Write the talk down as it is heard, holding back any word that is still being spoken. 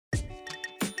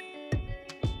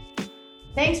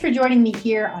Thanks for joining me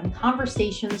here on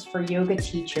Conversations for Yoga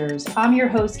Teachers. I'm your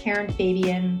host, Karen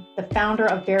Fabian, the founder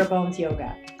of Bare Bones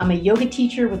Yoga. I'm a yoga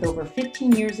teacher with over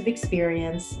 15 years of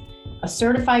experience, a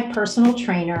certified personal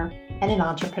trainer, and an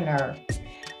entrepreneur.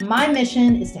 My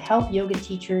mission is to help yoga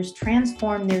teachers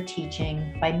transform their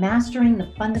teaching by mastering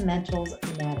the fundamentals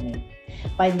of anatomy.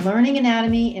 By learning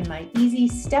anatomy in my easy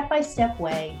step-by-step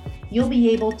way, you'll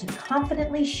be able to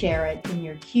confidently share it in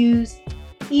your cues,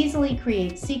 easily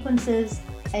create sequences,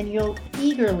 and you'll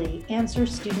eagerly answer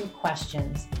student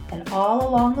questions. And all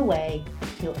along the way,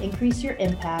 you'll increase your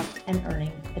impact and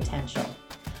earning potential.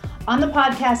 On the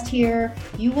podcast here,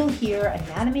 you will hear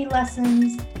anatomy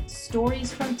lessons,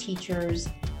 stories from teachers,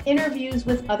 interviews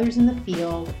with others in the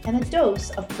field, and a dose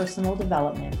of personal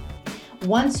development.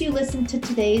 Once you listen to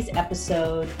today's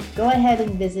episode, go ahead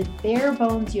and visit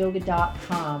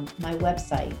barebonesyoga.com, my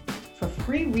website, for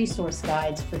free resource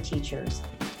guides for teachers.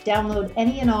 Download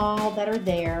any and all that are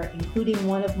there, including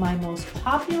one of my most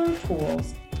popular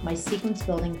tools, my sequence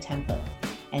building template.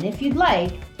 And if you'd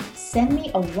like, send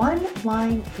me a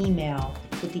one-line email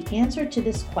with the answer to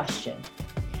this question.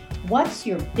 What's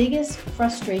your biggest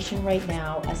frustration right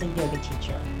now as a yoga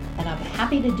teacher? And I'm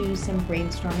happy to do some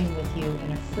brainstorming with you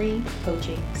in a free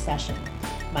coaching session.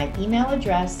 My email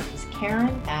address is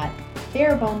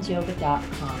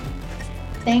karen@barebonesyoga.com.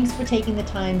 Thanks for taking the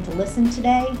time to listen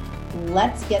today.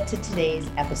 Let's get to today's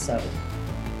episode.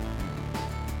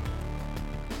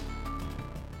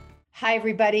 Hi,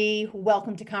 everybody.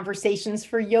 Welcome to Conversations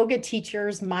for Yoga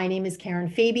Teachers. My name is Karen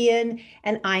Fabian,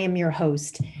 and I am your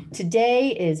host.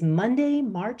 Today is Monday,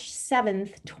 March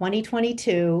 7th,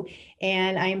 2022,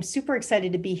 and I am super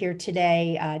excited to be here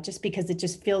today just because it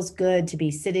just feels good to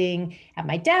be sitting at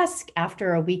my desk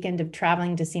after a weekend of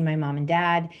traveling to see my mom and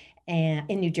dad in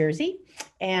New Jersey.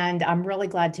 And I'm really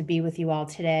glad to be with you all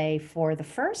today for the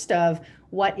first of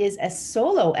what is a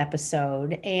solo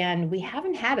episode. And we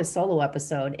haven't had a solo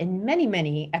episode in many,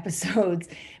 many episodes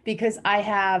because I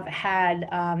have had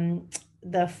I've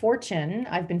been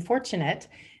fortunate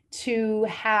to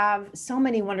have so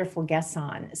many wonderful guests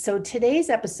on. So today's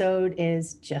episode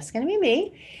is just going to be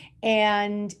me.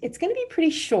 And it's going to be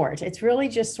pretty short. It's really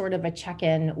just sort of a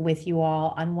check-in with you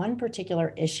all on one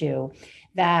particular issue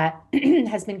that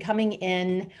has been coming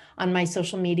in on my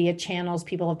social media channels.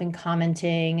 People have been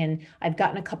commenting, and I've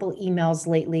gotten a couple emails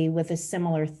lately with a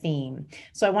similar theme.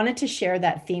 So I wanted to share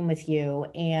that theme with you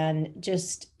and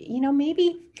just,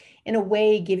 maybe in a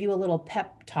way, give you a little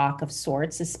pep talk of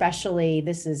sorts, especially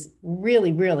this is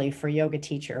really, really for yoga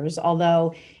teachers,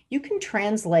 although you can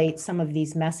translate some of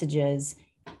these messages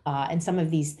and some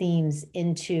of these themes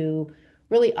into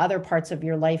really other parts of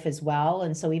your life as well.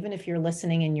 And so even if you're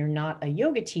listening and you're not a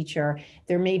yoga teacher,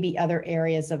 there may be other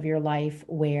areas of your life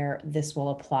where this will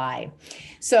apply.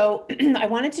 So I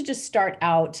wanted to just start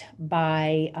out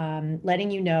by letting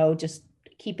you know, just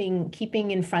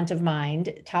keeping in front of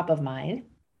mind, top of mind,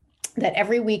 that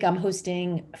every week I'm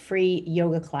hosting free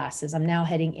yoga classes. I'm now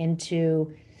heading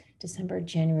into December,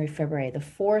 January, February, the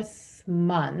fourth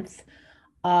month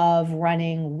of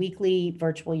running weekly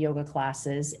virtual yoga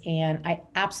classes. And I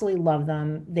absolutely love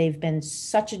them. They've been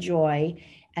such a joy.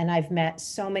 And I've met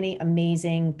so many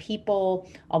amazing people,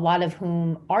 a lot of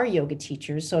whom are yoga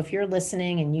teachers. So if you're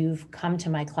listening and you've come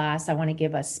to my class, I want to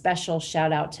give a special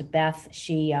shout out to Beth.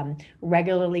 She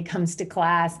regularly comes to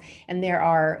class, and there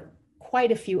are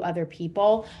quite a few other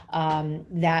people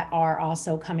that are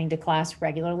also coming to class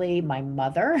regularly. My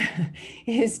mother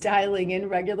is dialing in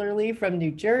regularly from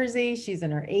New Jersey. She's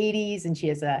in her 80s, and she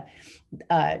has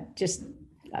just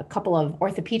a couple of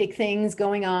orthopedic things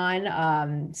going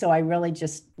on. So I really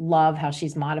just love how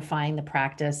she's modifying the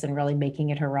practice and really making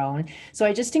it her own. So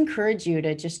I just encourage you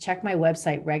to just check my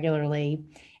website regularly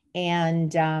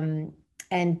and come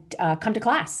to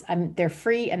class. They're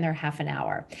free and they're half an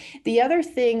hour. The other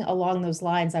thing along those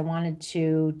lines I wanted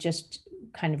to just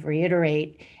kind of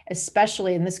reiterate,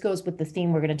 especially, and this goes with the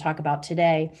theme we're going to talk about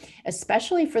today,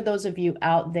 especially for those of you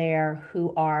out there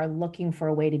who are looking for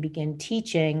a way to begin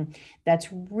teaching that's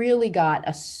really got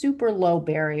a super low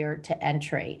barrier to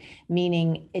entry,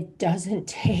 meaning it doesn't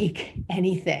take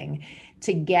anything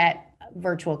to get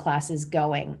virtual classes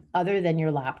going other than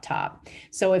your laptop.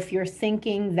 So if you're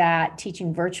thinking that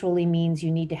teaching virtually means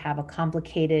you need to have a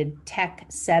complicated tech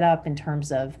setup in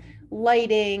terms of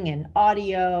lighting and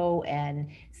audio and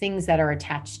things that are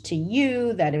attached to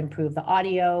you that improve the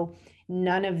audio,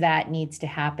 none of that needs to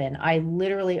happen. I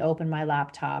literally open my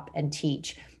laptop and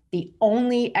teach. The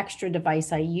only extra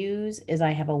device I use is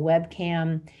I have a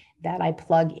webcam that I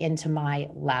plug into my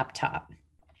laptop.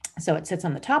 So it sits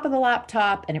on the top of the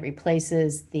laptop and it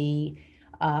replaces the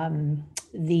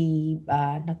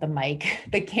not the mic,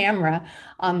 the camera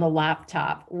on the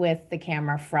laptop with the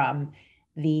camera from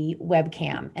the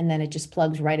webcam, and then it just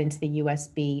plugs right into the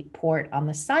USB port on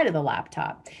the side of the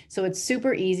laptop. So it's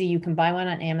super easy. You can buy one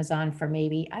on Amazon for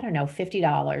maybe, I don't know,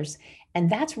 $50, and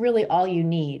that's really all you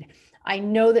need. I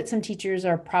know that some teachers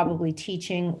are probably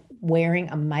teaching wearing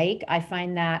a mic. I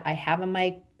find that I have a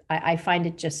mic. I find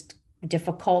it just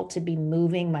difficult to be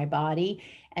moving my body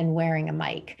and wearing a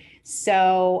mic.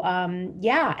 So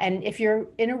yeah, and if you're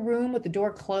in a room with the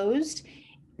door closed,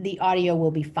 the audio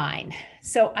will be fine.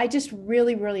 So I just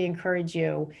really, really encourage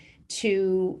you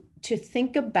to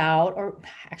think about, or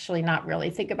actually not really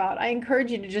think about, I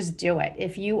encourage you to just do it.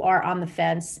 If you are on the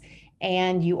fence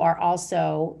and you are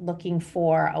also looking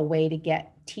for a way to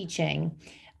get teaching,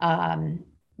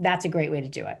 that's a great way to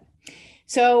do it.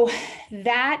 So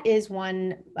that is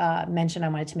one mention I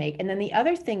wanted to make. And then the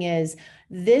other thing is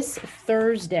this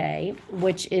Thursday,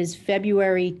 which is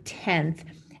February 10th,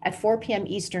 at 4 p.m.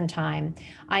 Eastern Time,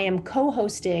 I am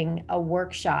co-hosting a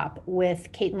workshop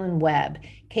with Caitlin Webb.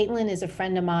 Caitlin is a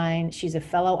friend of mine. She's a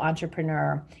fellow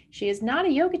entrepreneur. She is not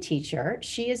a yoga teacher.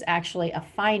 She is actually a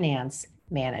finance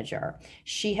manager.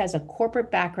 She has a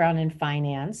corporate background in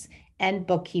finance and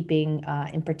bookkeeping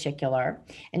in particular.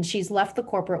 And she's left the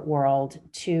corporate world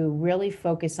to really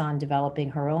focus on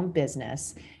developing her own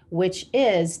business, which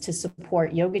is to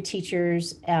support yoga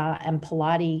teachers and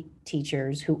Pilates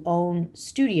teachers who own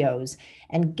studios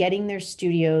and getting their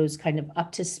studios kind of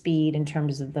up to speed in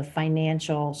terms of the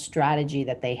financial strategy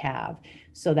that they have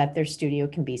so that their studio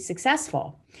can be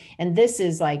successful. And this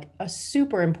is like a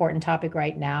super important topic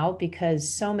right now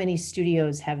because so many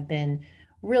studios have been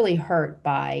really hurt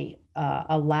by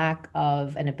a lack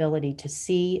of an ability to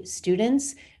see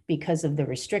students because of the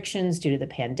restrictions due to the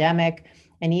pandemic.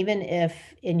 And even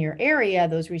if in your area,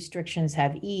 those restrictions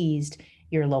have eased,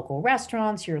 your local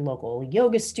restaurants, your local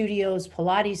yoga studios,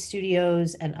 Pilates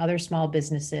studios, and other small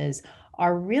businesses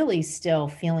are really still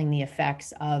feeling the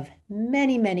effects of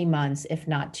many, many months, if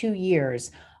not 2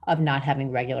 years, of not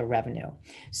having regular revenue.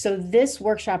 So this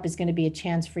workshop is going to be a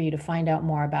chance for you to find out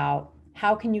more about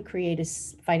how can you create a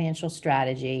financial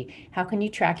strategy? How can you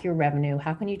track your revenue?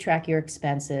 How can you track your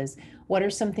expenses? What are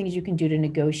some things you can do to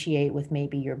negotiate with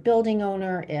maybe your building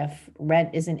owner if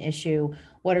rent is an issue?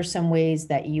 What are some ways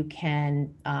that you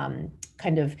can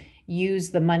kind of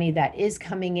use the money that is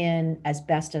coming in as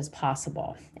best as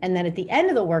possible? And then at the end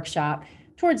of the workshop,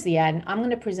 towards the end, I'm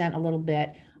going to present a little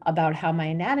bit about how my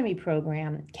anatomy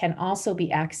program can also be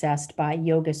accessed by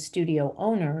yoga studio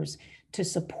owners to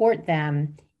support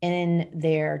them in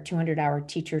their 200-hour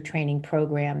teacher training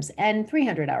programs and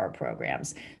 300-hour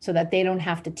programs so that they don't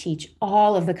have to teach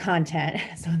all of the content,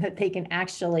 so that they can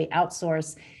actually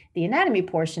outsource the anatomy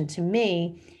portion to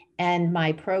me, and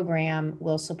my program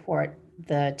will support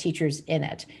the teachers in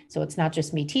it. So it's not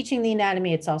just me teaching the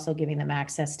anatomy, it's also giving them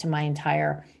access to my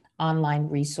entire online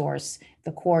resource,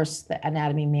 the course, the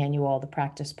anatomy manual, the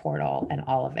practice portal, and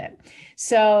all of it.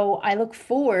 So I look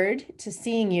forward to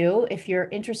seeing you. If you're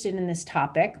interested in this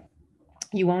topic,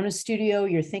 you own a studio,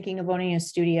 you're thinking of owning a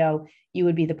studio, you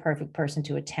would be the perfect person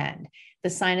to attend.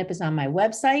 The sign up is on my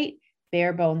website,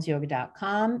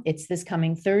 barebonesyoga.com. It's this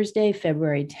coming Thursday,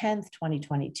 February 10th,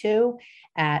 2022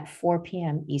 at 4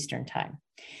 p.m. Eastern Time.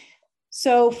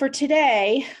 So for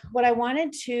today, what I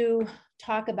wanted to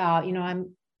talk about, I've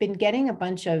been getting a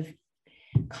bunch of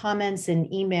comments and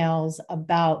emails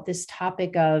about this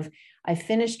topic of I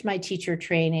finished my teacher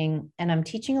training and I'm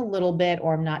teaching a little bit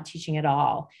or I'm not teaching at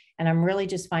all. And I'm really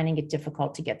just finding it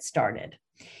difficult to get started.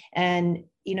 And,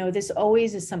 this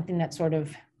always is something that sort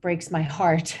of breaks my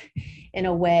heart in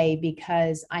a way,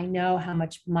 because I know how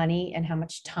much money and how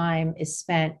much time is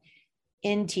spent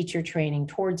in teacher training,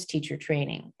 towards teacher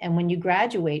training. And when you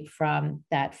graduate from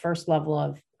that first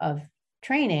level of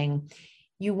training,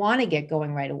 you want to get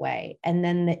going right away. And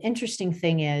then the interesting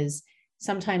thing is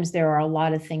sometimes there are a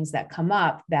lot of things that come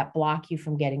up that block you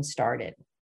from getting started.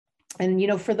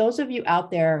 And, for those of you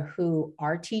out there who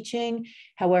are teaching,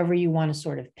 however you want to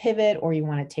sort of pivot or you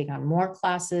want to take on more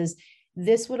classes,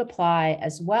 this would apply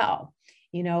as well.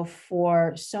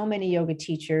 For so many yoga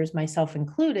teachers, myself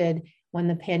included, when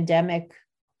the pandemic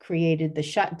created the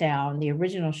shutdown, the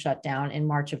original shutdown in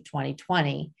March of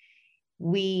 2020,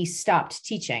 we stopped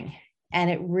teaching. And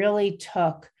it really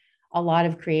took a lot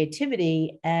of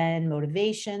creativity and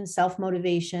motivation,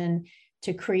 self-motivation,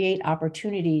 to create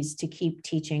opportunities to keep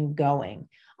teaching going,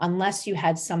 unless you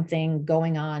had something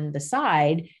going on the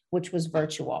side, which was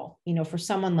virtual. For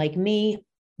someone like me,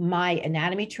 my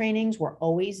anatomy trainings were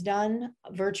always done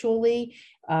virtually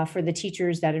for the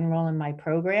teachers that enroll in my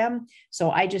program. So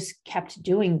I just kept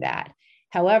doing that.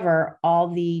 However, all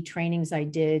the trainings I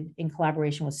did in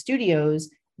collaboration with studios,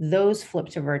 those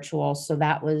flipped to virtual. So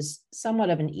that was somewhat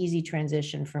of an easy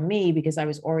transition for me because I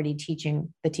was already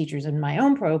teaching the teachers in my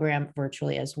own program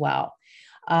virtually as well.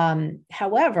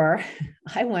 However,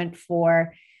 I went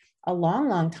for a long,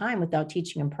 long time without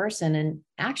teaching in person. And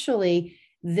actually,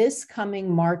 this coming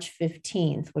March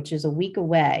 15th, which is a week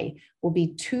away, will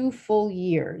be 2 full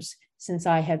years since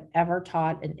I have ever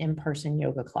taught an in-person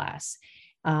yoga class.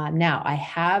 Now, I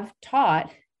have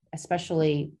taught,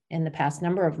 especially in the past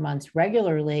number of months,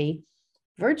 regularly,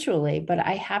 virtually, but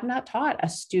I have not taught a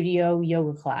studio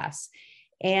yoga class.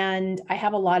 And I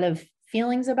have a lot of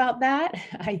feelings about that.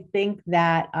 I think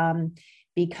that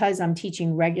because I'm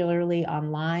teaching regularly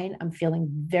online, I'm feeling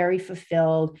very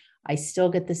fulfilled. I still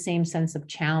get the same sense of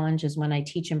challenge as when I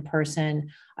teach in person.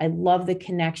 I love the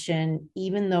connection,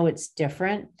 even though it's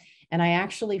different. And I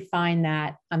actually find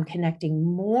that I'm connecting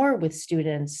more with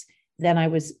students than I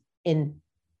was in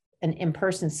an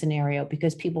in-person scenario,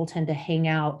 because people tend to hang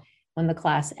out when the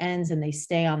class ends and they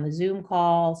stay on the Zoom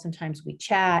call. Sometimes we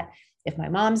chat. If my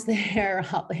mom's there,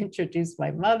 I'll introduce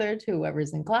my mother to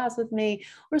whoever's in class with me.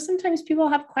 Or sometimes people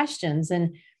have questions.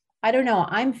 And I don't know,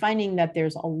 I'm finding that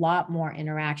there's a lot more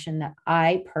interaction that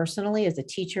I personally, as a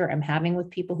teacher, am having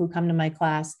with people who come to my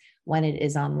class when it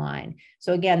is online.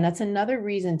 So again, that's another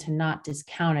reason to not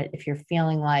discount it if you're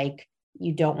feeling like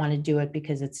you don't want to do it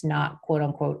because it's not, quote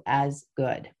unquote, as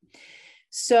good.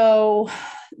 So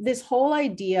this whole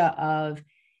idea of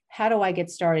how do I get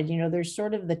started? You know, there's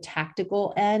sort of the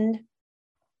tactical end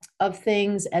of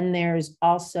things, and there's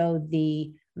also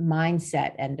the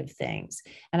mindset end of things.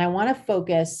 And I want to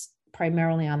focus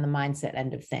primarily on the mindset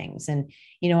end of things. And,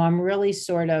 you know, I'm really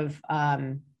sort of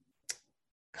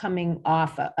coming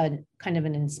off a kind of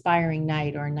an inspiring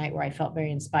night, or a night where I felt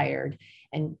very inspired.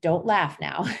 And don't laugh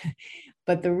now.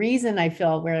 But the reason I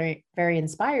feel very, very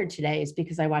inspired today is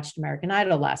because I watched American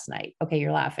Idol last night. Okay,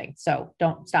 you're laughing, so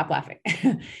don't stop laughing.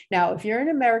 Now, if you're an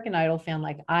American Idol fan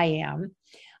like I am,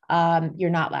 you're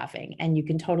not laughing, and you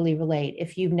can totally relate.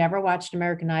 If you've never watched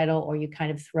American Idol, or you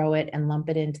kind of throw it and lump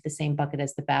it into the same bucket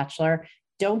as The Bachelor,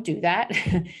 don't do that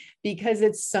because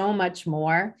it's so much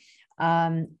more.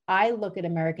 I look at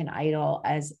American Idol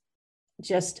as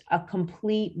just a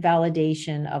complete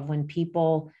validation of when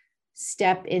people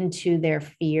step into their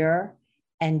fear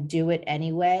and do it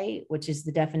anyway, which is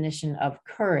the definition of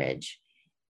courage,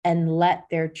 and let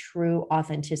their true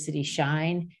authenticity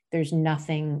shine. There's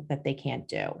nothing that they can't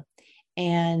do.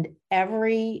 And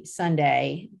every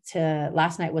Sunday, to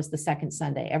last night was the second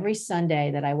Sunday, every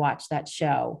Sunday that I watch that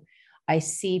show, I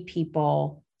see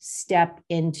people step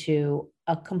into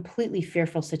a completely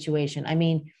fearful situation. I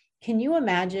mean, can you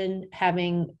imagine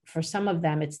having, for some of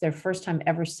them, it's their first time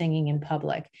ever singing in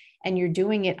public, and you're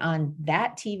doing it on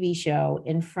that TV show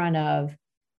in front of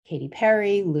Katy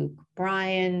Perry, Luke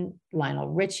Bryan, Lionel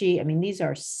Richie. I mean, these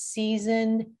are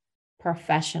seasoned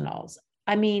professionals.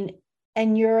 I mean,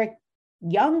 and you're a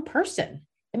young person.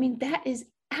 I mean, that is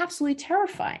absolutely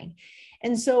terrifying.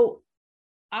 And so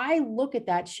I look at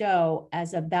that show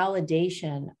as a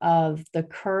validation of the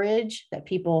courage that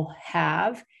people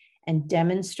have and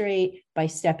demonstrate by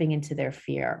stepping into their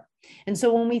fear. And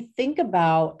so when we think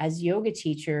about, as yoga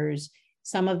teachers,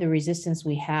 some of the resistance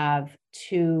we have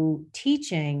to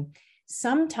teaching,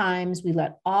 sometimes we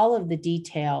let all of the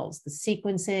details, the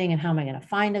sequencing and how am I going to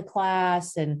find a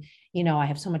class, and, you know, I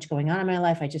have so much going on in my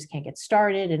life, I just can't get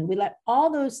started. And we let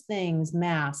all those things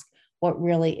mask what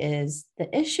really is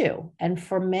the issue. And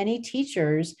for many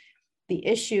teachers, the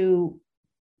issue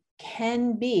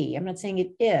can be, I'm not saying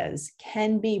it is,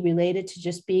 can be related to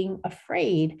just being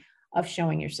afraid of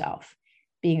showing yourself,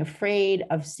 being afraid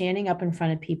of standing up in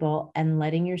front of people and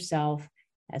letting yourself,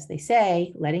 as they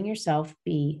say, letting yourself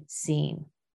be seen.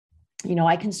 You know,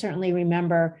 I can certainly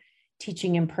remember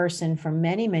teaching in person for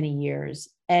many, many years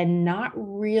and not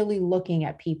really looking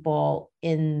at people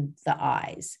in the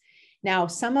eyes. Now,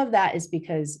 some of that is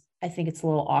because I think it's a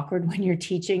little awkward when you're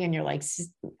teaching and you're like,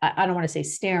 I don't want to say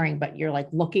staring, but you're like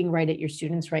looking right at your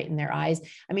students, right in their eyes.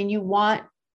 I mean, you want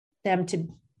them to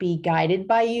be guided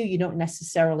by you. You don't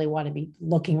necessarily want to be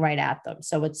looking right at them.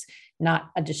 So it's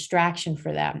not a distraction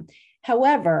for them.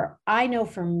 However, I know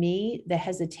for me, the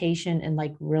hesitation and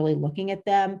like really looking at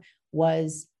them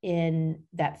was in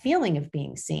that feeling of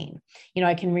being seen. You know,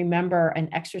 I can remember an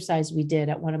exercise we did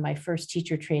at one of my first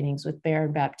teacher trainings with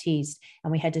Baron Baptiste,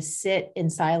 and we had to sit in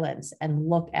silence and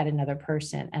look at another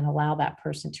person and allow that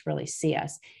person to really see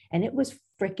us. And it was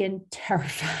freaking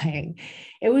terrifying.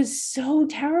 It was so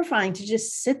terrifying to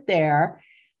just sit there,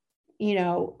 you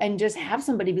know, and just have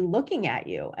somebody be looking at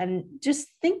you. And just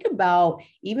think about,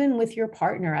 even with your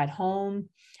partner at home,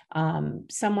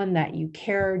 someone that you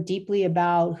care deeply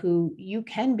about, who you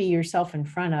can be yourself in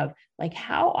front of, like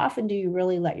how often do you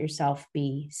really let yourself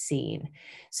be seen?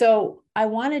 So I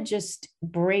want to just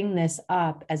bring this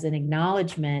up as an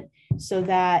acknowledgement so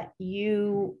that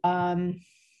you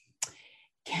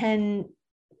can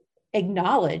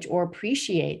acknowledge or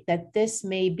appreciate that this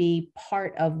may be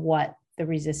part of what the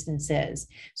resistance is.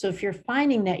 So if you're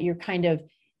finding that you're kind of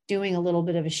doing a little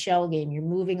bit of a shell game, you're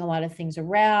moving a lot of things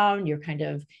around, you're kind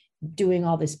of doing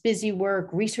all this busy work,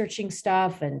 researching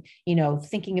stuff, and, you know,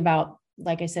 thinking about,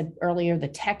 like I said earlier, the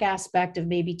tech aspect of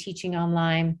maybe teaching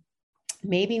online,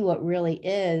 maybe what really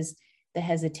is the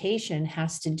hesitation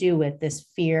has to do with this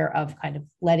fear of kind of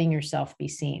letting yourself be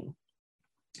seen.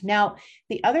 Now,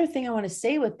 the other thing I want to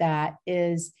say with that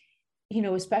is, you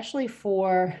know, especially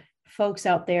for folks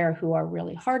out there who are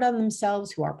really hard on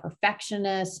themselves, who are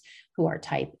perfectionists, who are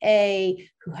type A,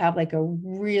 who have like a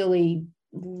really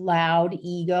loud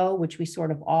ego, which we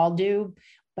sort of all do.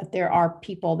 But there are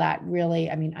people that really,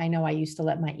 I mean, I know I used to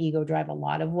let my ego drive a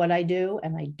lot of what I do,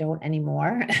 and I don't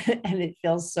anymore. And it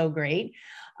feels so great.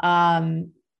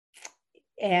 And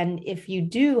if you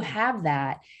do have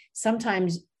that,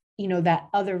 sometimes, you know, that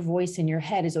other voice in your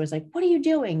head is always like, what are you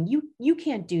doing? You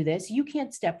can't do this. You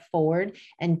can't step forward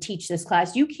and teach this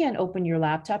class. You can't open your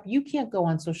laptop. You can't go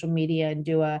on social media and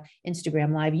do a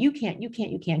Instagram live. You can't.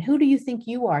 Who do you think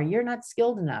you are? You're not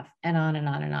skilled enough, and on and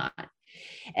on and on.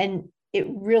 And it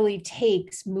really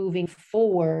takes moving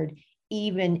forward,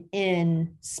 even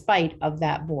in spite of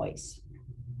that voice.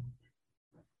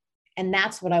 And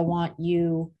that's what I want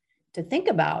you to think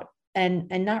about, and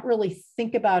not really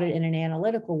think about it in an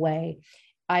analytical way.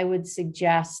 I would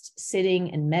suggest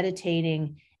sitting and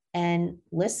meditating and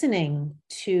listening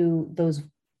to those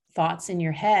thoughts in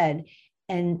your head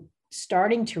and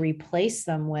starting to replace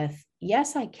them with,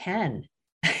 yes, I can.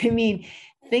 I mean,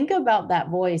 think about that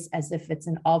voice as if it's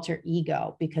an alter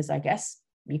ego, because I guess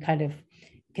you kind of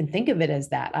can think of it as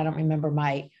that. I don't remember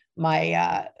my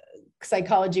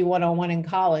psychology 101 in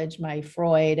college, my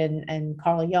Freud and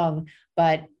Carl Jung,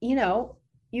 but you know,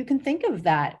 you can think of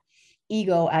that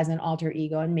ego as an alter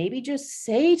ego and maybe just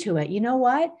say to it, you know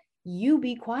what, you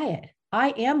be quiet. I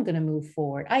am going to move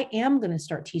forward. I am going to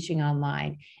start teaching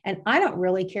online, and I don't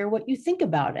really care what you think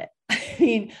about it. I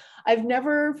mean, I've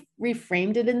never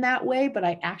reframed it in that way, but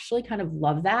I actually kind of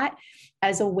love that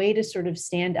as a way to sort of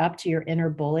stand up to your inner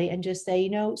bully and just say,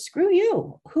 you know, screw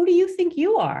you. Who do you think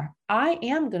you are? I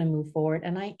am going to move forward,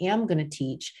 and I am going to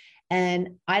teach.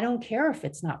 And I don't care if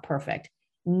it's not perfect.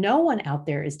 No one out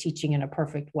there is teaching in a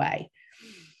perfect way,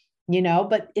 you know,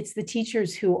 but it's the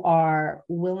teachers who are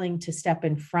willing to step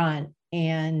in front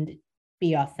and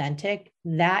be authentic.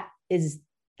 That is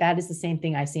the same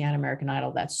thing I see on American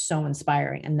Idol. That's so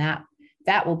inspiring. And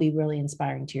that will be really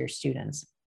inspiring to your students.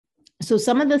 So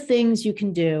some of the things you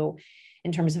can do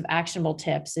in terms of actionable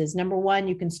tips is, number one,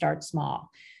 you can start small.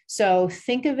 So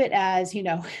think of it as,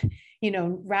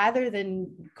 rather than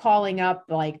calling up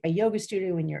like a yoga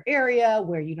studio in your area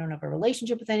where you don't have a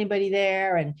relationship with anybody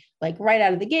there, and like right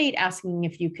out of the gate asking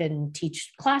if you can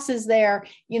teach classes there,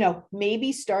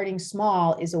 maybe starting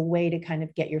small is a way to kind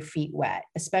of get your feet wet,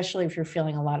 especially if you're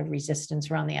feeling a lot of resistance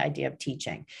around the idea of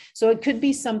teaching. So it could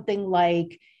be something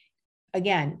like,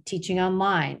 again, teaching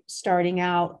online, starting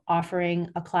out offering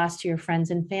a class to your friends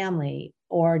and family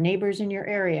or neighbors in your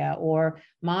area, or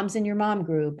moms in your mom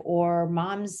group, or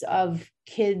moms of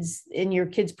kids in your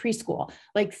kids' preschool.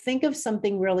 Like, think of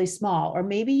something really small. Or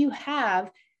maybe you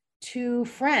have two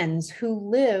friends who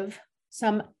live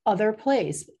some other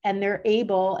place and they're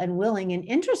able and willing and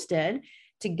interested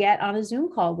to get on a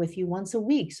Zoom call with you once a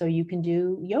week so you can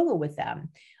do yoga with them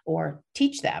or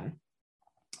teach them.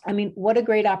 I mean, what a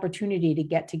great opportunity to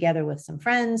get together with some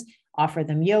friends, offer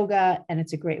them yoga, and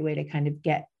it's a great way to kind of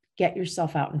get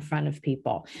yourself out in front of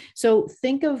people. So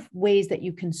think of ways that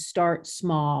you can start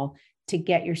small to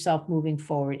get yourself moving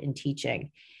forward in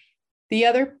teaching. The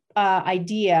other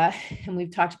idea, and we've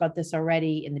talked about this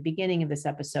already in the beginning of this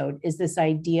episode, is this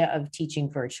idea of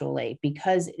teaching virtually,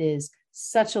 because it is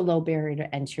such a low barrier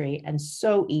to entry and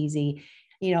so easy.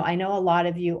 I know a lot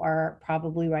of you are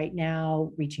probably right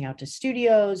now reaching out to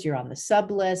studios. You're on the sub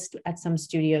list at some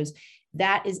studios.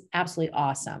 That is absolutely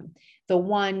awesome. The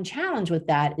one challenge with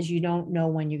that is you don't know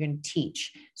when you're going to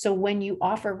teach. So when you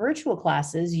offer virtual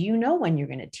classes, you know when you're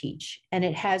going to teach, and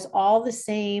it has all the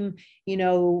same,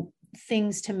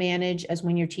 things to manage as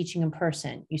when you're teaching in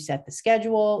person. You set the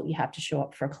schedule, you have to show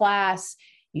up for class,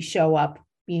 you show up,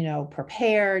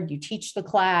 prepared, you teach the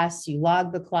class, you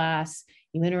log the class,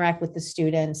 you interact with the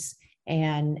students,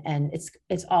 and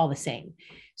it's all the same.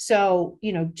 So,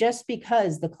 just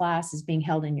because the class is being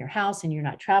held in your house and you're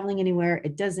not traveling anywhere,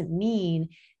 it doesn't mean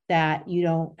that you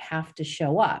don't have to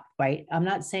show up, right? I'm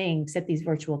not saying set these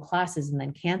virtual classes and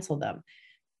then cancel them.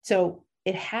 So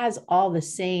it has all the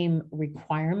same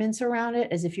requirements around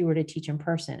it as if you were to teach in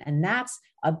person. And that's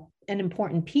an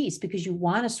important piece, because you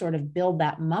want to sort of build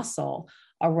that muscle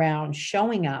around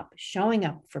showing up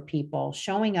for people,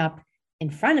 showing up in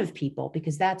front of people,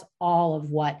 because that's all of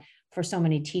what, for so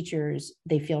many teachers,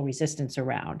 they feel resistance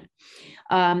around.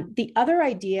 The other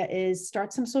idea is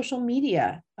start some social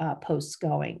media posts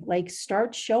going, like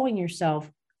start showing yourself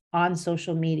on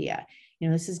social media.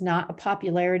 This is not a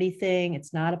popularity thing.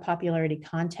 It's not a popularity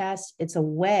contest. It's a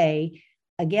way,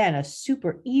 again, a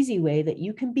super easy way that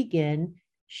you can begin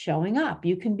showing up.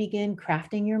 You can begin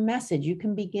crafting your message. You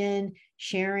can begin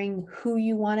sharing who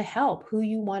you want to help, who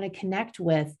you want to connect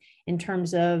with in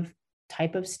terms of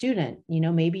type of student.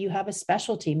 Maybe you have a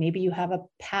specialty, maybe you have a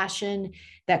passion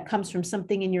that comes from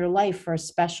something in your life for a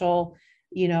special,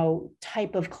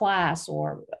 type of class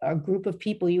or a group of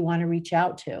people you want to reach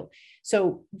out to.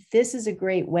 So this is a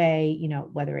great way,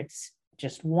 whether it's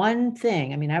just one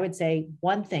thing. I mean, I would say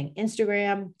one thing: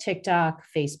 Instagram, TikTok,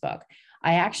 Facebook.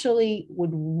 I actually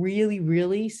would really,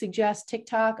 really suggest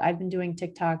TikTok. I've been doing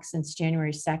TikTok since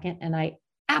January 2nd, and I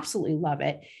absolutely love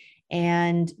it.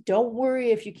 And don't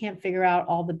worry if you can't figure out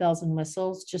all the bells and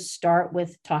whistles. Just start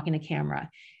with talking to camera.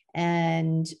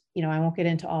 And, I won't get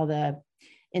into all the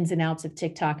ins and outs of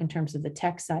TikTok in terms of the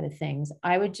tech side of things.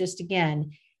 I would just,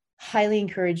 again, highly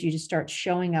encourage you to start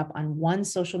showing up on one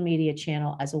social media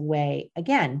channel as a way,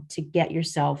 again, to get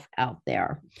yourself out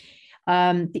there.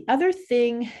 The other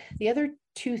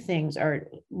two things are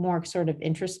more sort of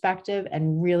introspective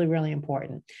and really, really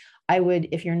important.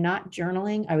 If you're not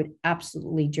journaling, I would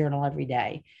absolutely journal every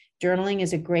day. Journaling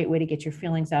is a great way to get your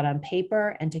feelings out on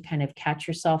paper and to kind of catch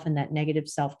yourself in that negative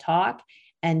self-talk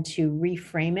and to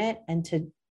reframe it and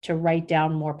to write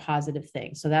down more positive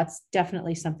things. So that's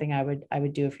definitely something I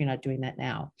would do if you're not doing that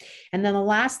now. And then the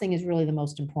last thing is really the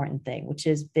most important thing, which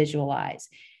is visualize.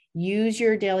 Use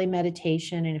your daily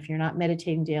meditation. And if you're not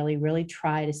meditating daily, really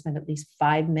try to spend at least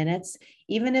 5 minutes,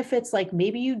 even if it's like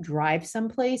maybe you drive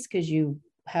someplace because you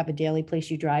have a daily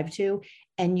place you drive to,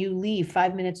 and you leave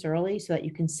 5 minutes early so that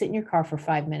you can sit in your car for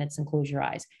 5 minutes and close your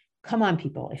eyes. Come on,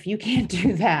 people. If you can't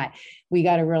do that, we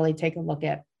got to really take a look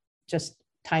at just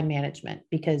time management,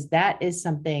 because that is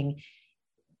something,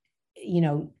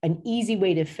 an easy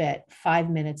way to fit 5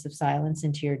 minutes of silence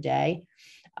into your day.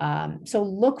 So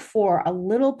look for a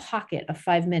little pocket of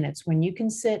 5 minutes when you can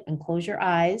sit and close your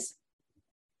eyes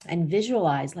and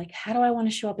visualize, like, how do I want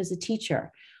to show up as a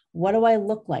teacher? What do I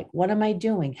look like? What am I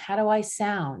doing? How do I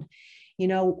sound?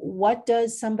 What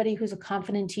does somebody who's a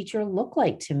confident teacher look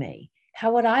like to me?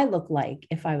 How would I look like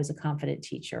if I was a confident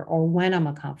teacher, or when I'm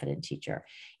a confident teacher?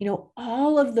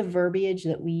 All of the verbiage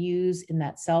that we use in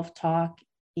that self-talk,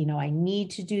 I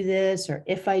need to do this, or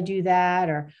if I do that,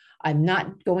 or I'm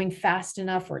not going fast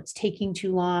enough, or it's taking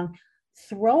too long.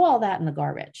 Throw all that in the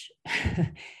garbage.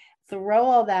 Throw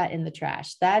all that in the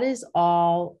trash. That is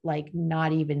all like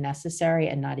not even necessary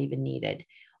and not even needed.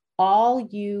 All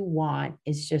you want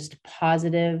is just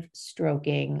positive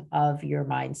stroking of your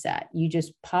mindset. You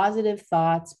just positive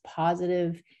thoughts,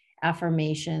 positive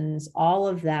affirmations, all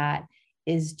of that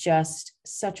is just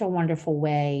such a wonderful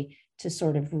way to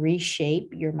sort of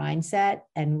reshape your mindset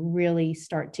and really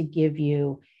start to give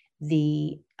you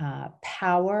the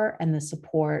power and the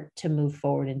support to move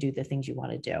forward and do the things you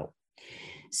want to do.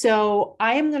 So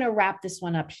I am going to wrap this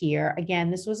one up here.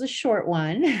 Again, this was a short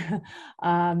one.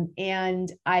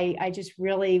 And I just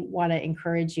really want to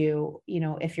encourage you,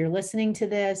 if you're listening to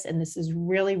this and this is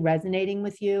really resonating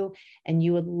with you and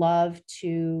you would love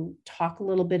to talk a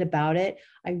little bit about it,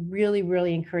 I really,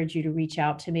 really encourage you to reach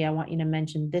out to me. I want you to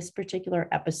mention this particular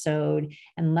episode,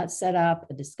 and let's set up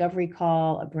a discovery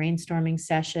call, a brainstorming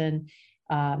session,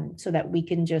 so that we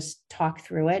can just talk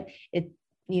through it. It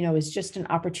is just an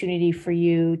opportunity for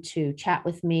you to chat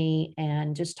with me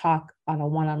and just talk on a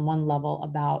one-on-one level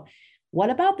about what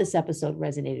about this episode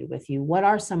resonated with you? What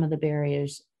are some of the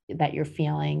barriers that you're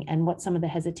feeling, and what some of the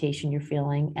hesitation you're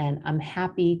feeling? And I'm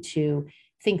happy to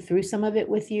think through some of it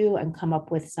with you and come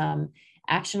up with some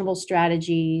actionable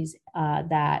strategies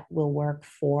that will work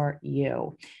for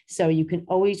you. So you can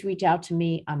always reach out to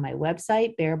me on my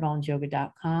website,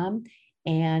 barebonesyoga.com.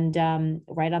 And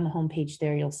right on the homepage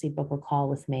there, you'll see book a call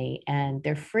with me, and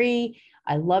they're free.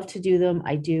 I love to do them.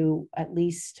 I do at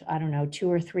least,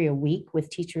 2 or 3 a week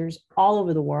with teachers all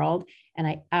over the world. And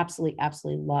I absolutely,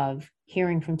 absolutely love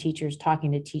hearing from teachers,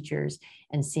 talking to teachers,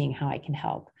 and seeing how I can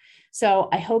help. So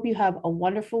I hope you have a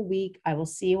wonderful week. I will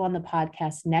see you on the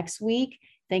podcast next week.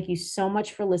 Thank you so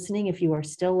much for listening. If you are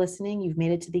still listening, you've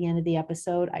made it to the end of the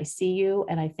episode. I see you,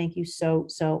 and I thank you so,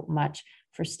 so much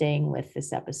for staying with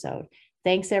this episode.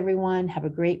 Thanks, everyone. Have a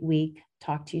great week.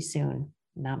 Talk to you soon.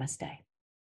 Namaste.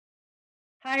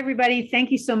 Hi, everybody.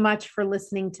 Thank you so much for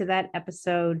listening to that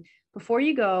episode. Before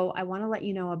you go, I want to let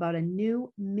you know about a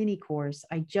new mini course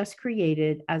I just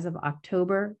created as of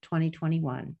October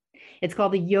 2021. It's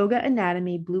called the Yoga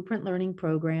Anatomy Blueprint Learning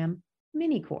Program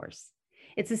mini course.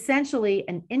 It's essentially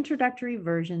an introductory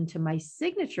version to my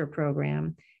signature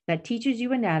program that teaches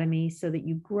you anatomy so that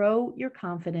you grow your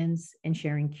confidence in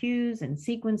sharing cues and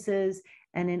sequences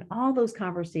and in all those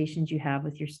conversations you have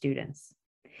with your students.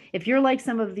 If you're like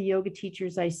some of the yoga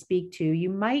teachers I speak to, you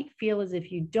might feel as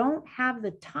if you don't have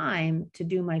the time to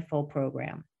do my full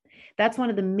program. That's one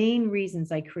of the main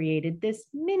reasons I created this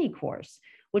mini course,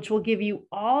 which will give you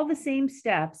all the same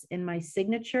steps in my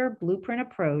signature blueprint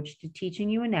approach to teaching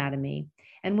you anatomy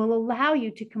and will allow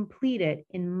you to complete it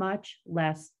in much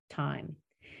less time.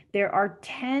 There are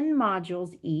 10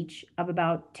 modules each of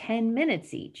about 10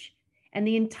 minutes each, and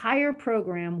the entire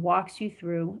program walks you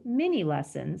through mini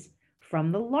lessons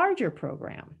from the larger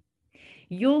program.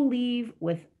 You'll leave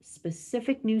with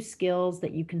specific new skills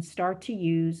that you can start to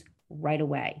use right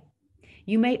away.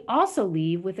 You may also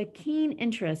leave with a keen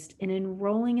interest in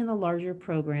enrolling in the larger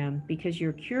program because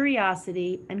your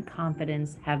curiosity and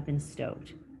confidence have been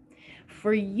stoked.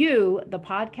 For you, the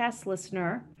podcast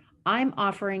listener, I'm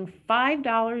offering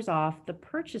 $5 off the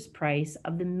purchase price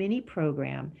of the mini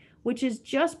program, which is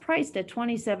just priced at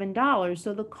 $27,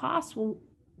 so the cost will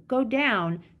go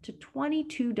down to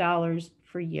 $22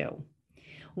 for you.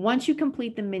 Once you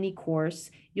complete the mini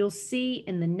course, you'll see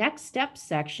in the next steps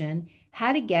section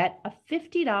how to get a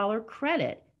 $50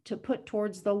 credit to put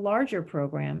towards the larger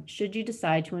program should you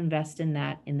decide to invest in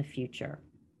that in the future.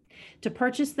 To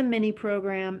purchase the mini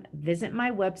program, visit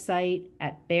my website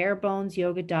at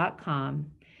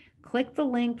barebonesyoga.com, click the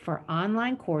link for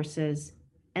online courses,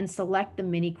 and select the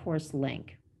mini course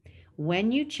link.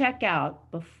 When you check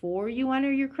out, before you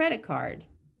enter your credit card,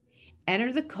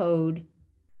 enter the code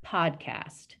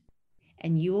podcast,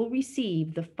 and you will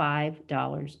receive the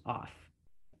 $5 off.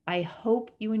 I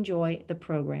hope you enjoy the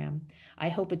program. I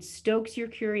hope it stokes your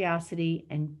curiosity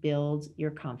and builds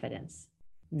your confidence.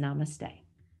 Namaste.